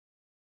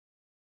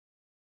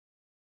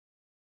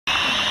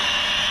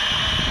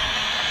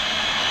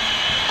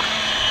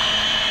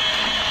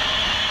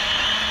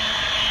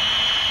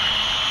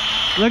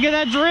Look at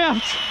that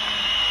drift.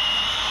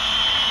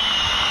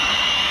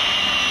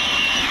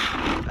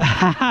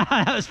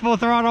 That was full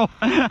throttle.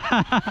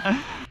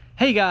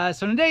 Hey guys,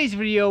 so in today's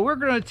video, we're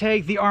going to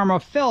take the arm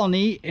of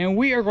Felony and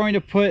we are going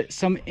to put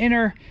some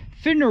inner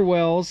fender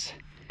wells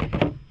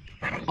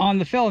on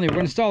the Felony. We're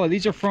going to install it.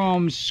 These are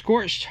from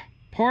Scorched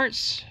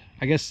Parts.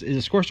 I guess, is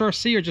it Scorched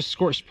RC or just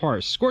Scorched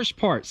Parts? Scorched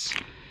Parts.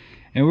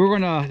 And we're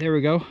going to, there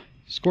we go.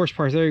 Scorched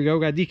Parts, there you go.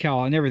 Got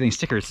decal and everything.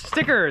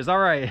 Stickers, all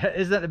right.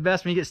 Isn't that the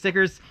best when you get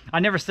stickers? I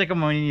never stick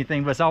them on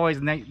anything, but it's always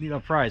a neat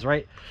prize,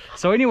 right?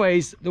 So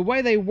anyways, the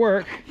way they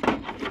work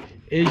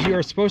is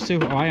you're supposed to,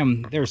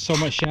 there's so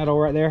much shadow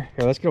right there.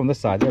 Here, let's get on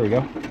this side. There we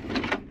go.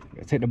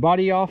 Take the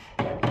body off.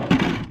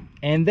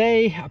 And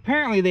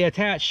apparently they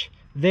attach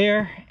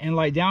there and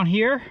like down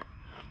here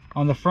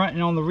on the front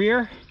and on the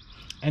rear.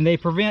 And they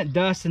prevent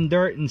dust and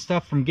dirt and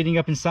stuff from getting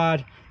up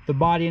inside the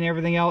body and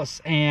everything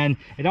else. And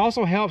it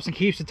also helps and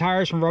keeps the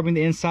tires from rubbing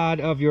the inside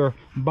of your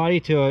body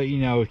to, you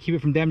know, keep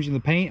it from damaging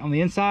the paint on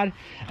the inside.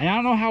 And I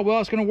don't know how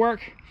well it's going to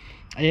work.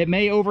 It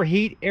may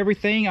overheat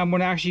everything. We're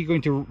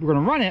going to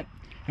run it.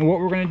 And what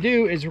we're going to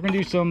do is we're going to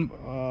do some,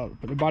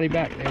 put the body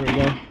back, there we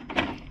go.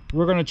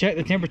 We're going to check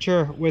the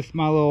temperature with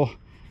my little,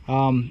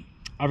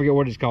 I forget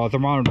what it's called,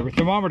 thermometer.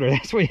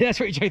 That's what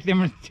you check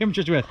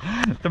temperatures with,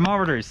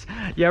 thermometers.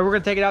 Yeah, we're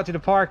going to take it out to the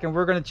park and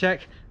we're going to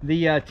check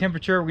the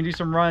temperature. We're going to do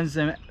some runs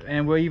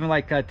and we'll even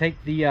like take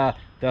the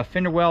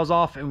fender wells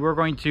off, and we're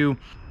going to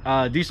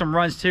do some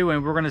runs too,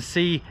 and we're going to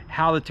see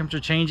how the temperature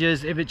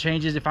changes, if it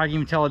changes, if I can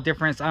even tell a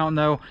difference, I don't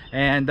know.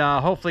 And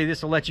hopefully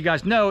this will let you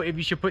guys know if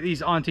you should put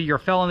these onto your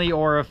Felony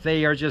or if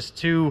they are just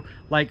too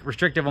like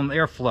restrictive on the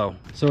airflow.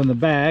 So in the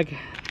bag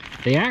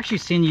they actually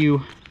send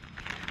you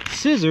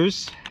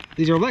scissors.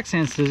 These are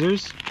Lexan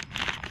scissors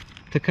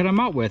to cut them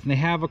out with, and they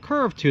have a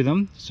curve to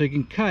them so you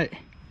can cut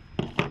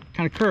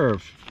kind of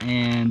curve.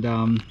 And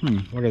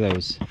what are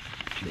those?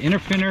 The inner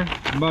fender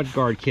mud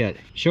guard kit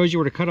shows you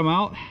where to cut them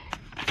out.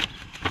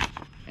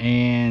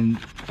 And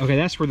okay,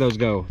 that's where those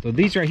go. So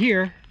these right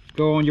here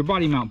go on your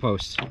body mount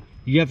post.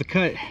 You have to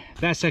cut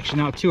that section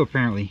out too,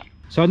 apparently.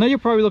 So I know you're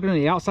probably looking at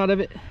the outside of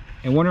it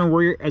and wondering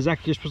where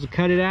exactly you're supposed to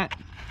cut it at.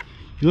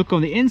 You look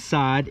on the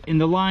inside and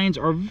the lines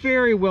are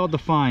very well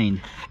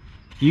defined.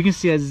 You can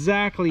see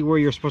exactly where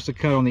you're supposed to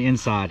cut on the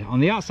inside. On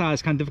the outside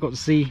it's kind of difficult to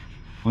see.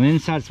 On the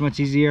inside it's much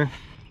easier.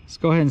 Let's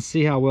go ahead and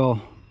see how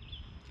well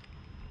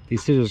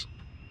these scissors.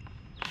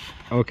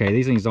 Okay,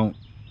 these things don't.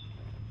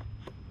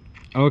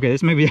 Okay,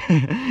 this may be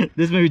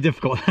this may be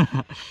difficult.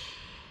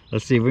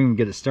 Let's see if we can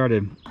get it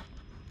started.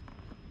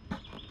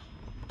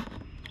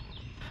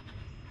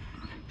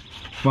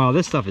 Wow,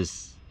 this stuff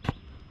is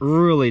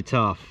really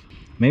tough.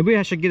 Maybe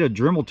I should get a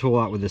Dremel tool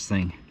out with this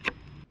thing.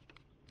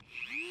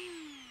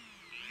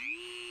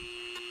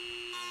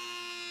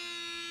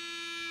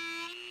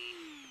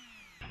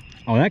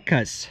 Oh, that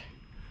cuts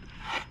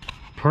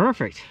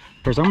perfect.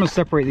 First, I'm going to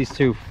separate these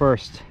two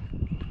first.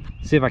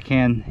 See if I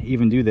can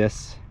even do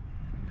this.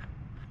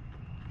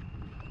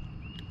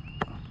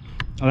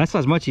 Oh, that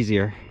sounds much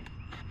easier.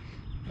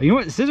 You know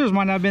what? The scissors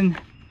might not have been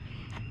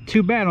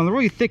too bad. On the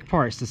really thick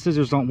parts, the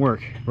scissors don't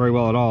work very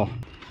well at all.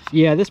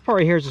 Yeah, this part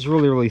right here is just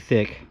really, really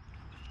thick.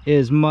 It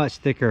is much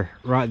thicker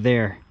right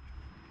there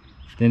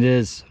than it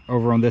is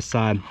over on this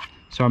side.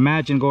 So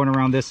imagine going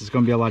around this is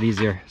going to be a lot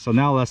easier. So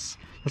now let's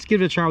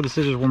give it a try with the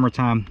scissors one more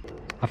time.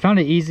 I found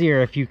it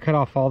easier if you cut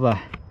off all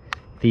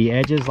the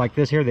edges like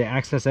this here, the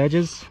excess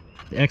edges.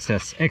 The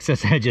excess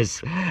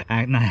edges.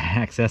 Not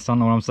access, I don't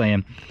know what I'm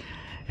saying.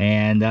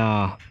 And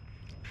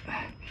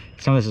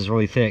some of this is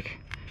really thick.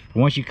 But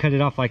once you cut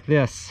it off like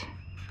this,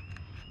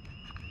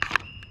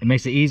 it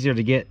makes it easier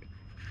to get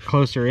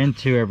closer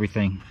into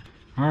everything.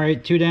 All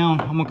right, 2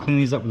 down. I'm gonna clean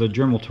these up with a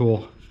Dremel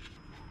tool.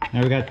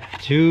 Now we got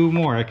 2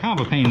 more. Kind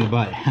of a pain in the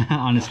butt,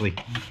 honestly.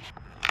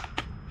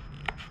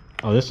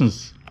 Oh, this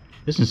one's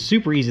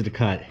super easy to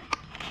cut.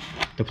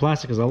 The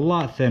plastic is a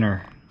lot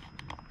thinner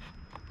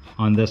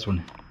on this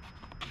one.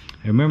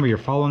 And remember, you're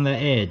following the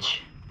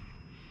edge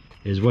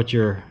is what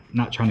you're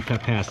not trying to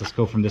cut past. Let's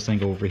go from this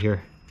angle over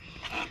here.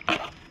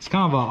 It's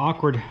kind of an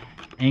awkward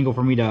angle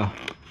for me to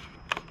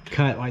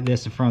cut like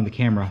this in front of the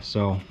camera,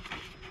 so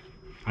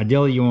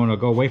ideally you want to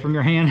go away from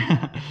your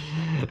hand.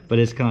 But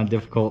it's kind of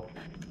difficult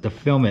to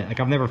film it. Like,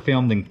 I've never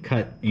filmed and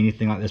cut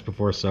anything like this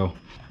before, so.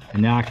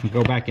 And now I can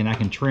go back and I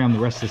can trim the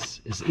rest of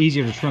this. It's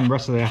easier to trim the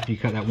rest of it after you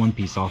cut that one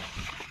piece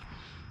off.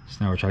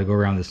 So now we're trying to go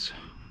around this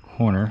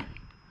corner.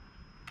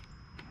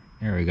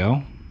 There we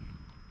go.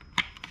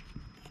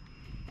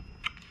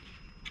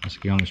 Let's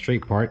get on the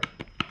straight part.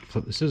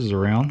 Flip the scissors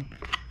around.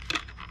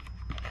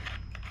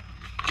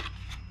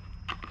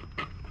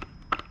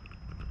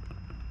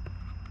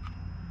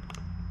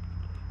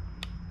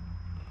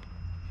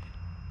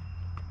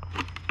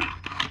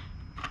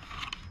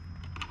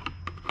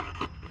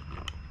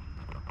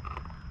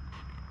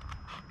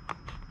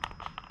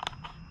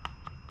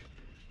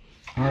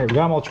 All right, we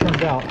got them all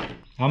trimmed out.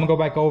 I'm gonna go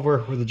back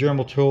over with the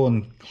Dremel tool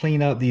and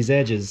clean up these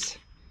edges,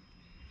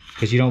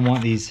 because you don't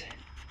want these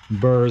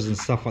burrs and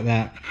stuff like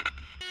that.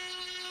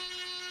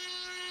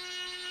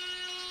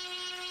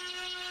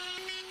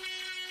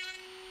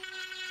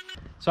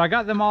 So I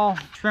got them all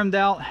trimmed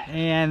out,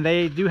 and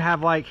they do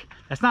have like,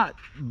 it's not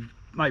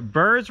like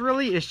burrs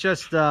really, it's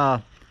just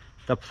the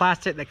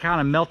plastic that kind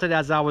of melted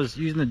as I was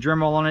using the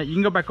Dremel on it. You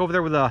can go back over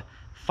there with a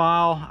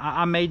file.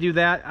 I may do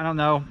that. I don't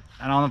know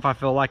if I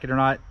feel like it or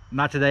not.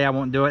 Not today, I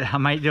won't do it. I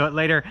might do it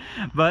later.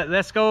 But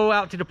let's go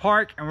out to the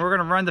park, and we're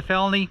gonna run the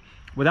Felony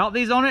without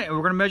these on it, and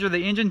we're gonna measure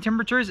the engine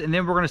temperatures, and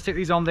then we're gonna stick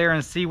these on there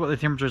and see what the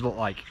temperatures look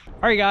like.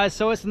 All right guys,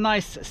 so it's a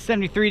nice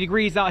 73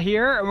 degrees out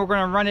here, and we're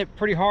gonna run it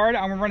pretty hard.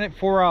 I'm gonna run it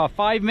for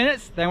 5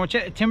 minutes, then I'm gonna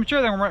check the temperature,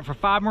 then I'm gonna run it for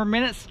 5 more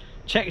minutes,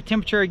 check the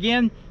temperature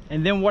again,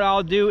 and then what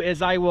I'll do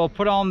is I will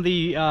put on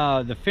the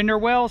fender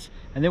wells,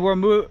 and then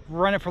we'll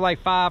run it for like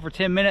 5 or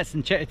 10 minutes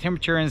and check the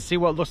temperature and see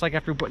what it looks like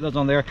after we put those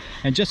on there.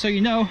 And just so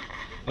you know,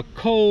 a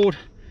cold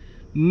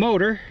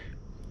motor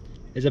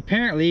is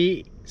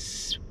apparently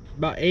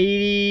about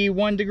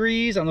 81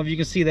 degrees. I don't know if you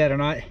can see that or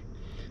not.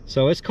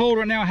 So it's cold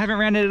right now. I haven't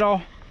ran it at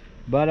all,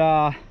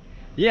 but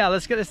yeah,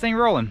 let's get this thing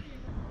rolling.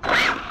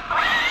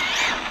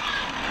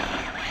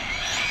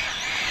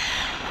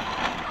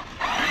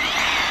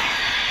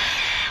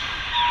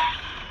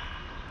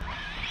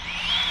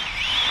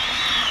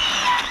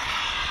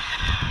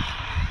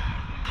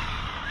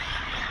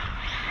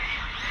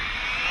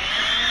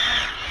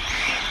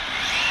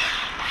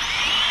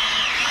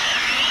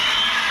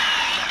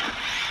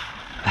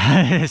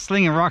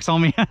 Slinging rocks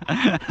on me.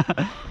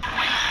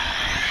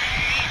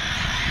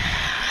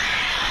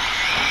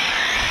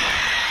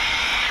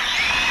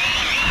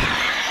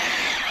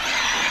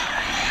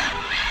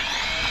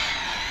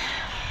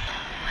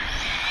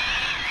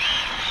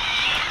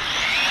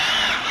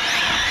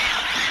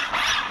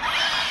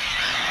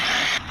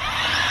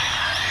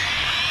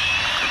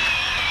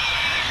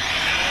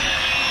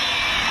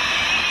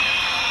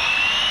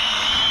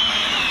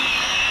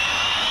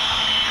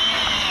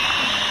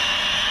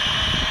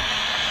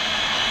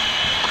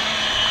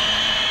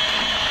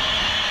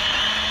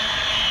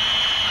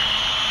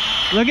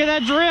 Look at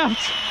that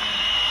drift.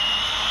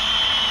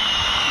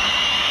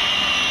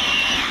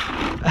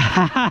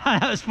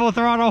 That was full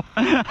throttle.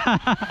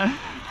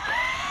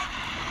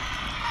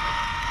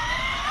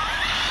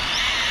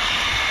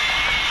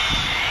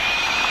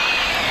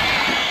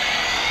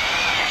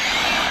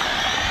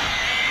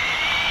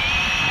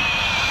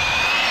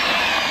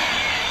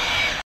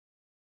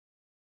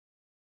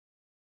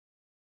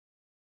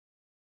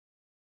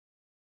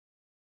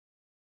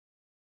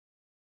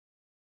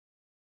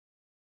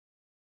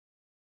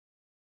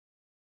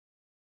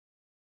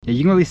 Yeah,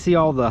 you can really see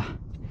all the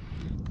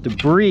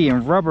debris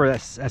and rubber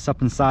that's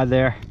up inside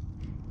there.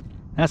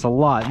 That's a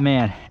lot,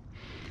 man.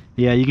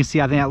 Yeah, you can see,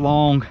 I think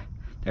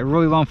that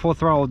really long full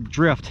throttle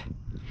drift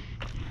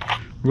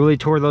really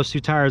tore those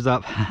 2 tires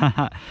up.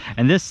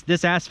 And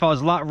this asphalt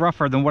is a lot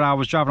rougher than what I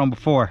was driving on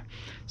before.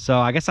 So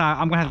I guess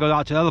I'm gonna have to go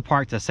out to the other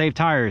park to save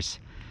tires.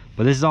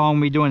 But this is all I'm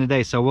gonna be doing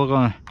today. So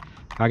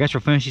I guess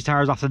we'll finish these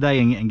tires off today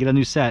and get a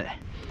new set.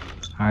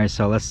 All right,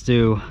 so let's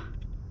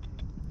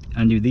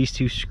undo these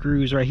 2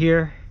 screws right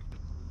here.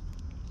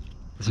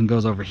 This one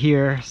goes over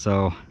here,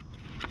 so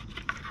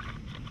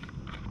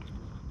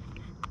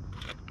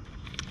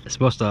it's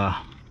supposed to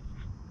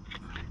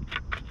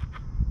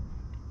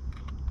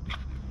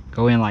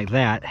go in like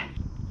that.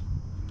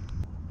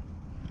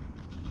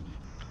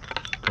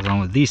 Goes on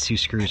with these 2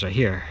 screws right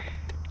here.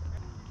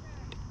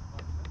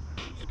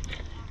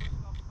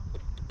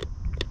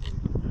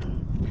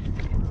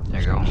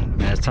 There you go. Man,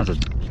 there's tons of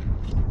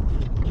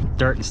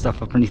dirt and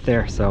stuff up underneath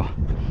there, so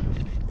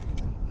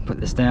put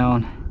this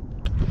down.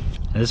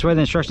 And this is where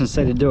the instructions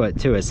say to do it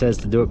too. It says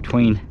to do it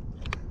between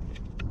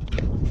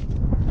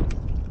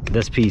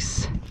this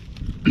piece.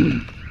 All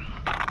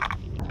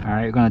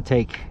right, we're gonna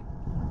take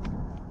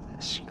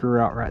that screw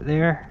out right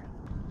there.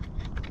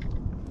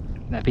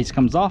 That piece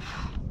comes off.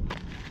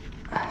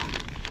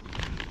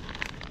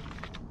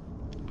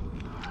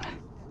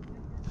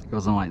 It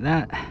goes on like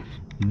that.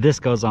 This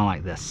goes on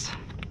like this.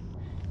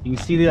 You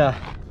can see the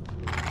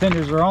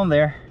fenders are on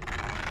there.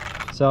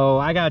 So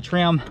I gotta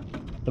trim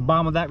the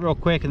bottom of that real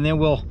quick, and then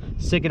we'll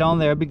stick it on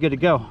there. It'll be good to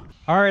go.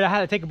 All right, I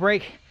had to take a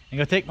break and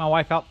go take my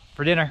wife out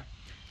for dinner,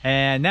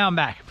 and now I'm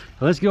back.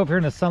 So let's get over here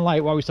in the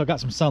sunlight while we still got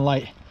some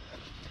sunlight,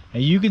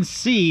 and you can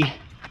see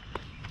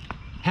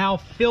how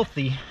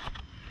filthy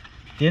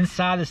the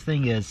inside of this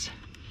thing is.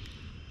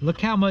 Look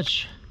how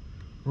much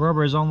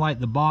rubber is on like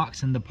the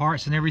box and the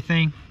parts and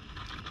everything.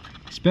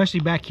 Especially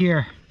back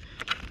here,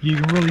 you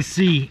can really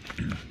see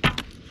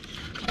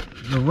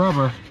the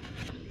rubber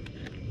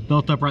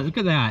built up right. Look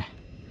at that.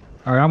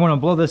 All right, I'm gonna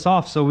blow this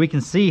off so we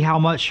can see how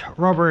much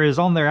rubber is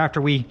on there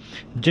after we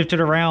jiffed it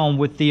around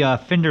with the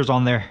fenders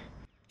on there.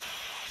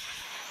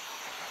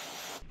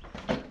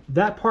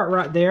 That part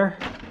right there,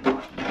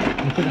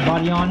 you put the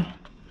body on,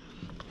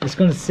 it's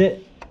gonna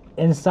sit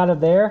inside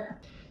of there.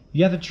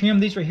 You have to trim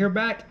these right here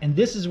back, and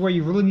this is where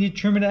you really need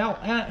to trim it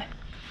out at.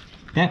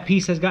 That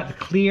piece has got to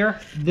clear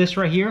this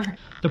right here.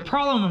 The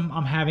problem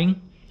I'm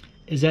having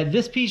is that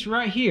this piece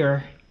right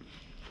here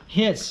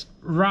hits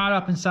right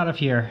up inside of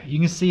here. You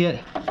can see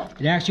it.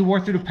 It actually wore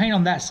through the paint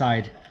on that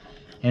side.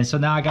 And so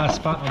now I got a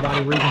spot in my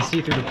body where you can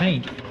see through the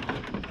paint.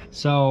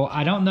 So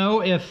I don't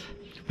know if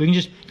we can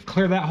just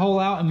clear that hole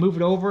out and move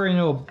it over and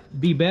it'll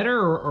be better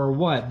or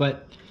what,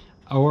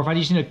 or if I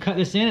just need to cut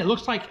this in. It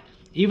looks like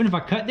even if I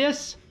cut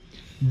this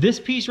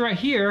piece right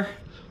here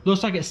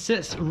looks like it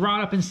sits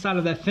right up inside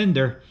of that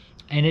fender,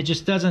 and it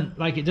just doesn't,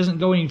 like, it doesn't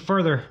go any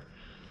further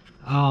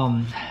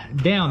down.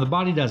 The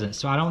body doesn't.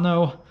 So I don't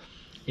know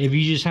if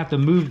you just have to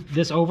move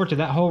this over to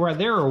that hole right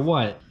there or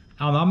what.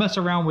 I don't know. I'll mess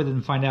around with it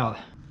and find out.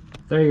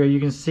 There you go. You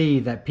can see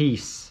that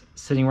piece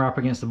sitting right up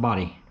against the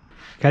body.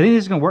 Okay, I think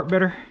this is gonna work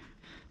better.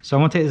 So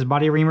I'm gonna take this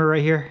body reamer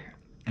right here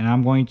and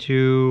I'm going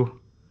to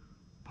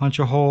punch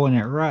a hole in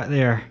it right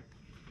there.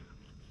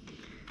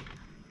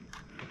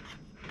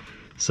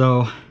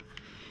 So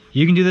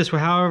you can do this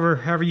with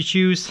however you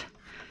choose.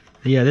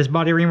 Yeah, this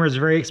body reamer is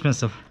very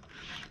expensive.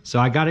 So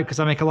I got it because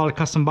I make a lot of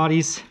custom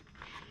bodies.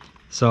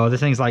 So this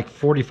thing's like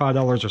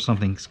 $45 or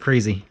something. It's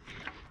crazy.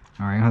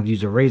 All right, I'm gonna have to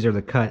use a razor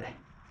to cut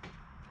the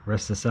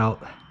rest of this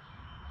out.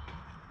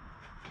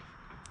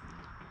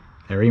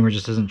 The reamer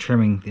just isn't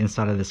trimming the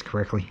inside of this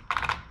correctly.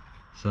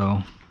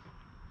 So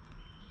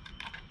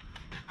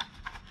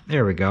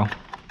there we go. All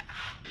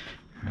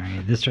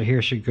right, this right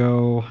here should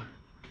go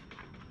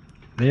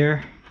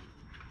there,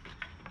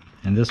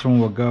 and this one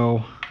will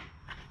go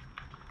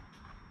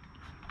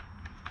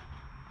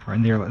right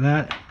in there like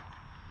that.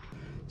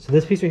 So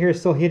this piece right here is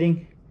still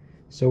hitting,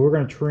 so we're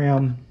going to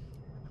trim.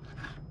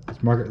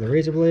 Let's mark it with the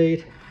razor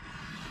blade.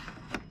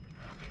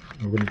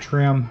 We're going to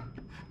trim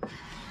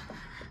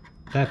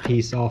that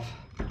piece off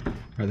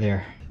right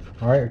there.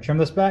 All right, we'll trim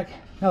this back.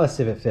 Now let's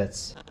see if it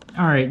fits.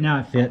 All right, now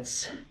it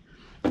fits,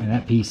 and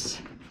that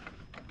piece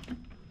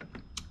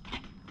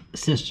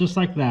sits just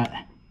like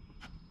that.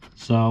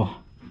 So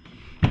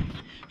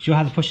you'll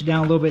have to push it down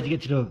a little bit to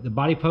get to the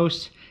body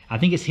post. I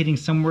think it's hitting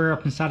somewhere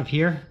up inside of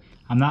here.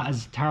 I'm not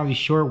entirely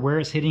sure where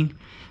it's hitting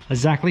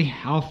exactly.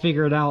 I'll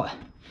figure it out,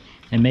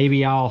 and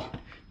maybe I'll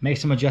make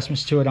some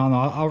adjustments to it.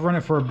 I'll run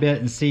it for a bit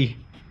and see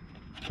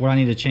what I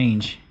need to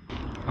change.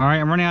 All right,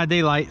 I'm running out of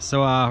daylight,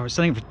 so we're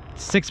setting for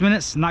 6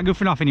 minutes. Not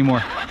goofing off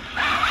anymore.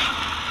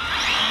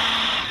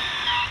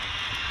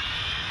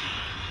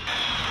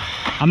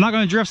 I'm not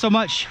going to drift so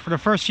much for the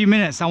first few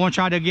minutes. I want to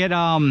try to get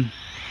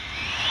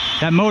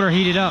that motor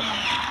heated up,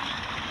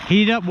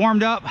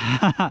 warmed up.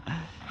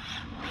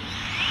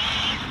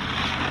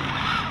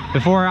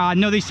 Before I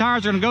know these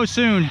tires are going to go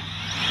soon.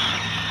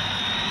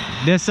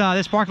 This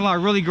parking lot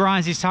really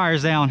grinds these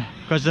tires down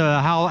because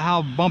of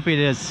how bumpy it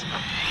is.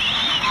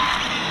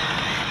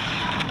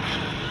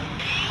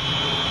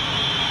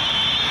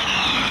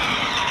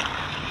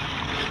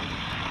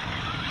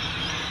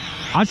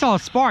 I saw a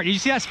spark. Did you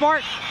see that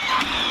spark?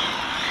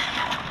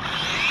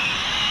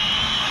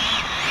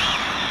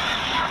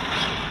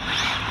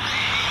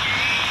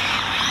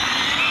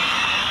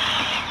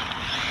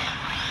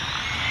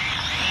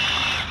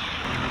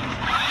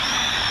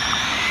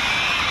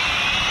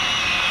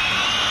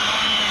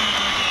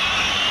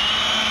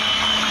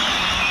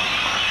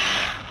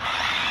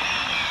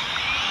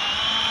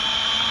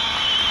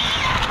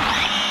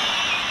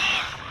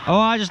 Oh,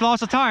 I just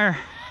lost a tire.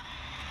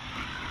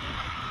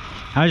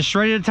 I just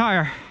shredded a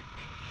tire.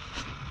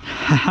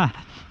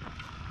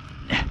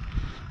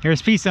 Here's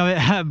a piece of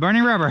it,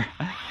 burning rubber.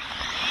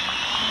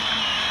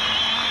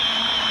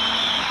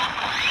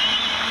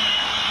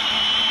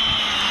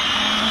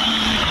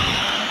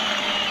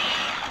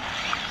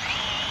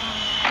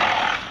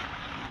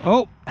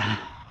 Oh,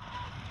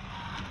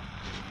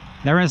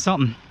 that ran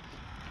something.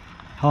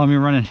 How long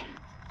am I running?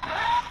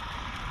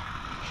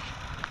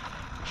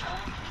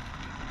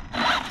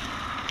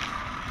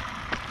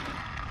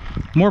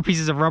 More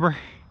pieces of rubber.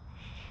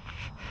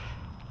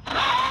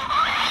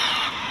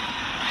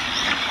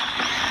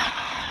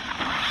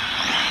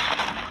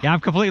 Yeah,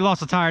 I've completely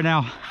lost the tire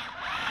now.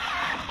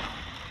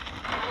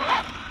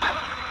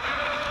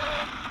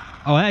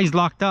 Oh, that is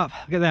locked up.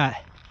 Look at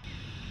that.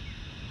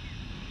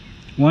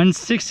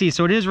 160,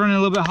 so it is running a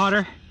little bit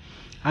hotter.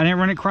 I didn't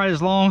run it quite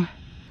as long.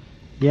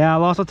 Yeah, I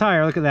lost a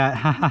tire. Look at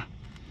that.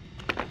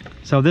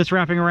 So this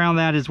wrapping around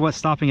that is what's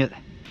stopping it.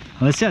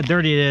 Let's see how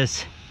dirty it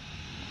is.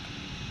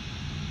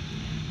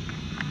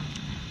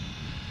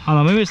 I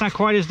don't know, maybe it's not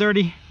quite as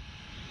dirty.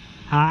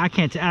 I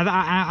can't.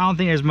 I don't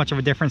think there's much of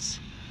a difference,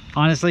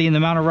 honestly, in the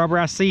amount of rubber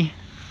I see.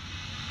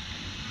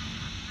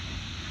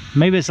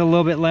 Maybe it's a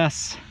little bit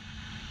less.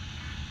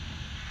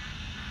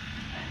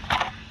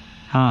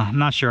 I'm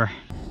not sure.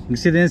 You can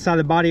see the inside of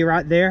the body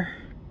right there,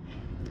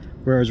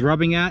 where it was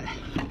rubbing at,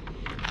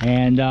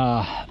 and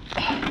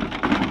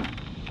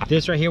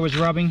this right here was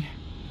rubbing.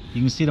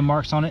 You can see the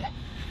marks on it.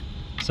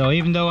 So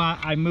even though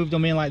I moved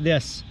them in like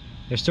this,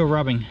 they're still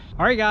rubbing.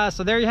 All right, guys,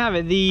 so there you have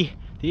it, the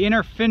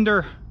inner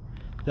fender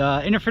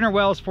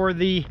wells for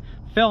the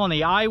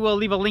Felony. I will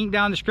leave a link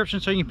down in the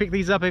description so you can pick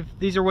these up if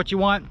these are what you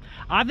want.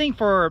 I think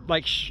for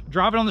like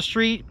driving on the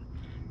street,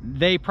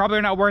 they probably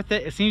are not worth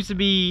it. It seems to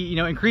be, you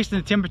know, increasing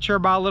the temperature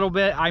by a little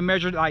bit. I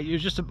measured, it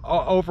was just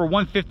over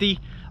 150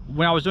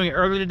 when I was doing it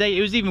earlier today,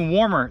 it was even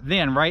warmer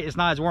then, right? It's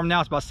not as warm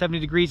now. It's about 70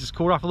 degrees. It's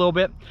cooled off a little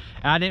bit.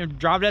 And I didn't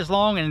drive it as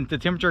long, and the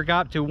temperature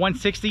got up to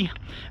 160.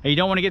 And you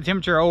don't want to get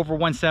temperature over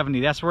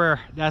 170. That's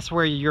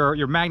where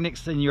your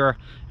magnets and your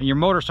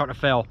motor start to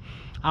fail.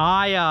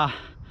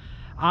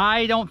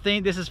 I don't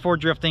think this is for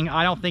drifting.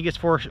 I don't think it's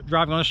for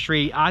driving on the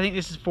street. I think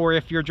this is for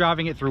if you're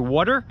driving it through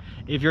water,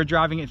 if you're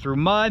driving it through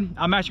mud.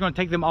 I'm actually going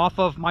to take them off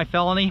of my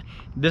Felony.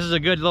 This is a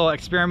good little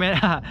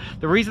experiment.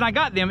 The reason I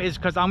got them is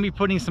because I'm going to be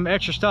putting some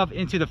extra stuff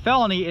into the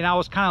Felony, and I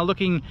was kind of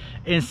looking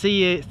and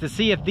to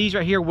see if these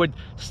right here would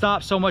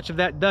stop so much of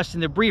that dust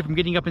and debris from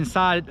getting up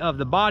inside of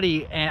the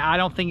body, and I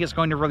don't think it's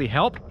going to really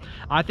help.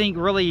 I think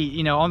really,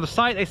 you know, on the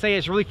site they say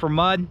it's really for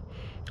mud,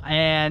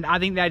 and I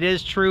think that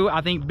is true.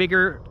 I think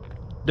bigger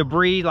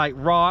debris like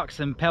rocks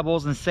and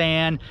pebbles and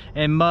sand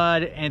and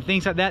mud and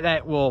things like that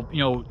that will, you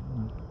know,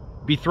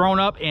 be thrown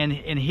up and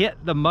hit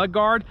the mud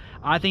guard,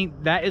 I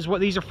think that is what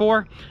these are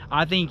for.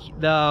 I think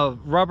the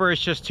rubber is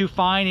just too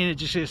fine, and it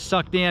just gets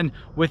sucked in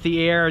with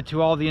the air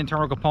to all the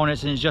internal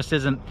components, and it just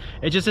isn't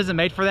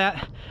made for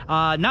that.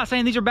 Not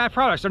saying these are bad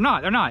products. They're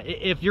not.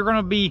 If you're going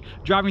to be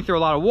driving through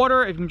a lot of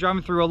water, if you're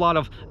driving through a lot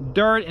of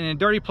dirt and in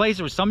dirty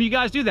places, which some of you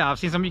guys do that. I've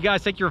seen some of you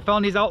guys take your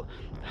Felonies out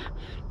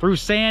through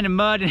sand and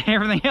mud and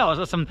everything else.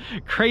 That's some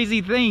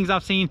crazy things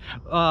I've seen,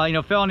 you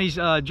know, Felonies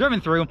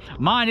driven through.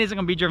 Mine isn't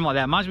gonna be driven like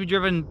that. Mine's gonna be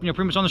driven, you know,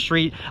 pretty much on the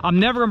street. I'm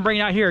never gonna bring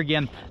it out here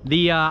again.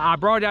 I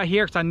brought it out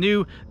here because I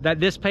knew that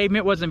this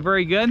pavement wasn't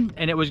very good,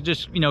 and it was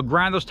just, you know,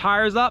 grind those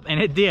tires up,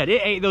 and it did.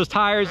 It ate those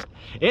tires.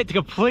 It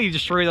completely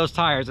destroyed those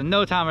tires in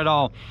no time at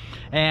all.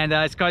 And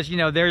it's because, you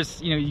know,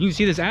 there's, you know, you can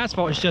see this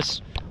asphalt is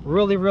just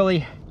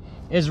really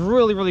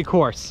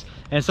coarse.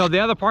 And so the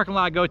other parking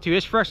lot I go to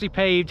is freshly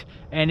paved,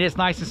 and it's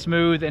nice and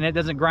smooth, and it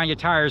doesn't grind your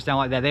tires down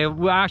like that. They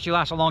will actually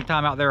last a long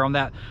time out there on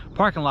that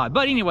parking lot.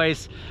 But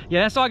anyways,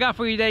 yeah, that's all I got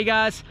for you today,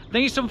 guys.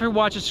 Thank you so much for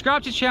watching.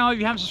 Subscribe to the channel if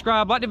you haven't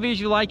subscribed. Like the video if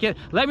you like it.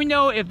 Let me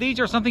know if these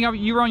are something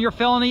you run your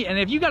Felony, and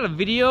if you got a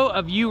video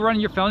of you running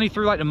your Felony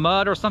through like the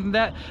mud or something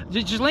like that,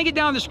 just link it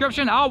down in the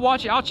description. I'll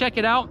watch it. I'll check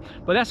it out.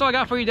 But that's all I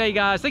got for you today,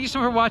 guys. Thank you so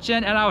much for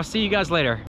watching, and I will see you guys later.